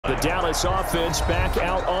Dallas offense back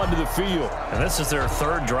out onto the field. And this is their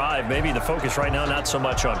third drive. Maybe the focus right now not so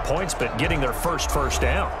much on points, but getting their first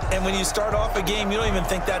down. And when you start off a game, you don't even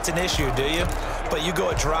think that's an issue, do you? But you go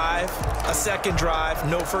a drive, a second drive,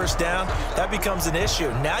 no first down, that becomes an issue.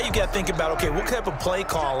 Now you got to think about, okay, what type of play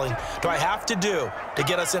calling do I have to do to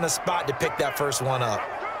get us in a spot to pick that first one up?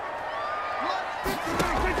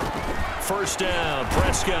 First down,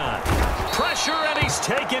 Prescott. Pressure, and he's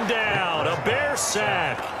taken down. A Bear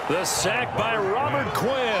sack. The sack by Robert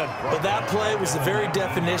Quinn. But that play was the very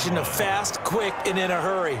definition of fast, quick, and in a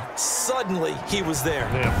hurry. Suddenly, he was there.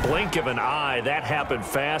 In a blink of an eye, that happened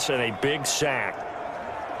fast, and a big sack.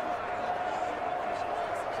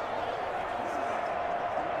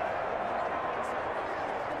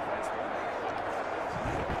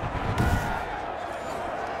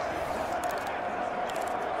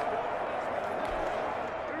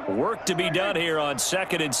 Work to be done here on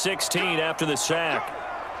 2nd and 16 after the sack.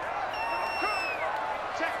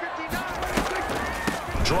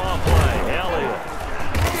 Draw play, Elliott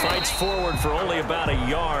fights forward for only about a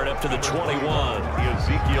yard up to the 21.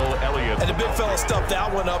 Ezekiel Elliott. And the big fella stuffed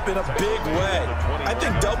that one up in a big way. I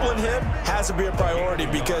think doubling him has to be a priority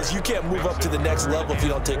because you can't move up to the next level if you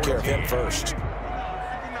don't take care of him first.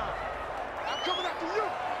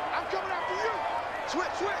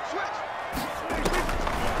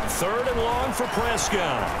 Third and long for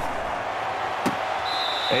Prescott.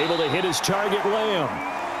 Able to hit his target, Lamb.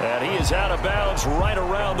 And he is out of bounds right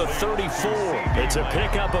around the 34. It's a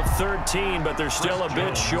pickup of 13, but they're still a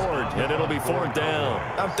bit short, and it'll be 4th down.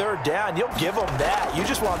 On 3rd down, you'll give them that. You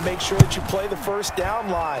just want to make sure that you play the first down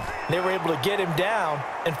line. They were able to get him down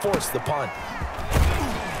and force the punt.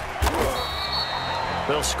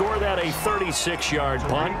 They'll score that a 36-yard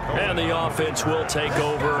punt, and the offense will take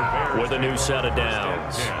over with a new set of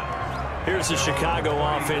downs. Here's the Chicago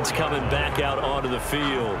offense coming back out onto the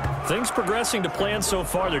field. Things progressing to plan so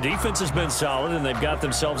far. Their defense has been solid, and they've got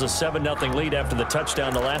themselves a 7-0 lead after the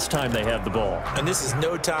touchdown the last time they had the ball. And this is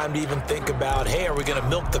no time to even think about, hey, are we going to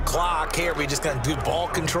milk the clock? Hey, are we just going to do ball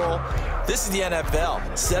control? This is the NFL.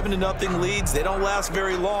 7-0 leads, they don't last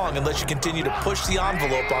very long unless you continue to push the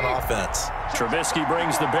envelope on offense. Trubisky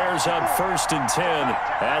brings the Bears up 1st and 10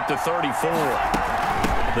 at the 34.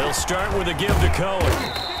 They'll start with a give to Cohen.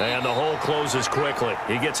 And the hole closes quickly.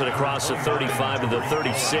 He gets it across the 35 to the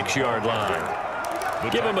 36-yard line.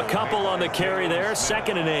 Give him a couple on the carry there.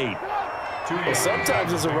 2nd and 8. Well,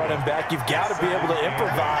 sometimes as a running back, you've got to be able to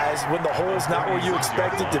improvise when the hole's not where you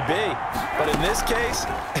expect it to be. But in this case,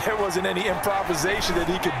 there wasn't any improvisation that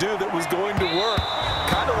he could do that was going to work.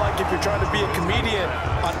 Kind of like if you're trying to be a comedian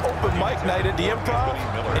on open mic night at the Improv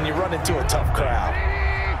and you run into a tough crowd.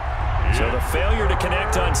 So the failure to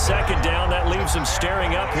connect on 2nd down, that leaves them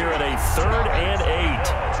staring up here at a 3rd and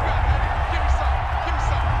 8.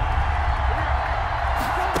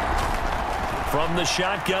 From the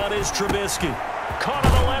shotgun is Trubisky. Caught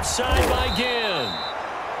on the left side by Ginn.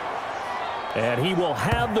 And he will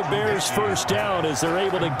have the Bears' first down as they're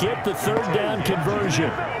able to get the 3rd down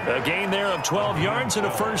conversion. A gain there of 12 yards and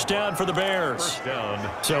a first down for the Bears.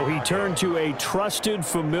 So he turned to a trusted,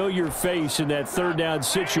 familiar face in that 3rd down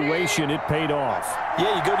situation. It paid off.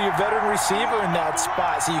 Yeah, you go to your veteran receiver in that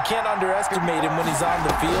spot, so you can't underestimate him when he's on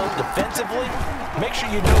the field defensively. Make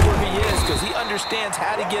sure you know where he is because he understands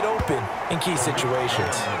how to get open in key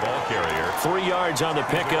situations. 3 yards on the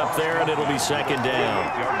pickup there, and it'll be 2nd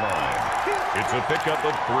down. It's a pickup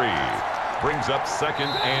of 3. Brings up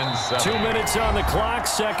 2nd and 7. 2 minutes on the clock,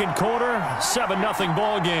 2nd quarter, 7-0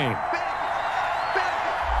 ball game.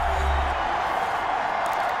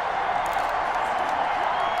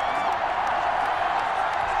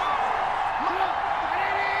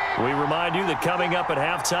 We remind you that coming up at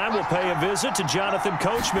halftime, we'll pay a visit to Jonathan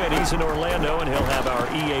Coachman. He's in Orlando, and he'll have our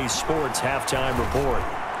EA Sports halftime report.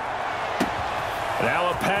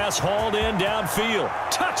 Now a pass hauled in downfield.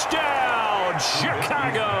 Touchdown,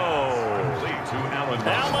 Chicago!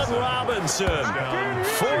 Allen Robinson,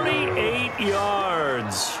 48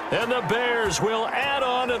 yards. And the Bears will add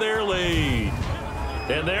on to their lead.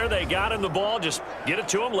 And there they got him the ball. Just get it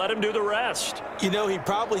to him, let him do the rest. You know, he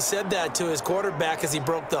probably said that to his quarterback as he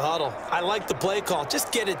broke the huddle. I like the play call.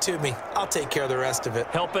 Just get it to me. I'll take care of the rest of it.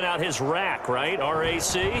 Helping out his rack, right?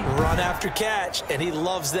 RAC. Run after catch, and he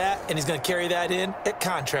loves that, and he's going to carry that in at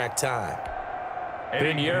contract time.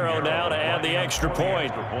 Pinheiro now to add the extra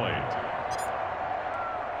point.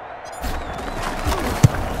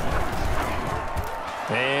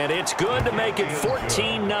 And it's good to make it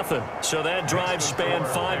 14-0. So that drive spanned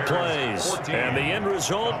 5 plays. And the end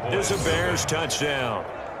result is a Bears touchdown.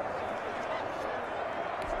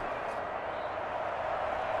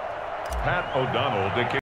 Pat O'Donnell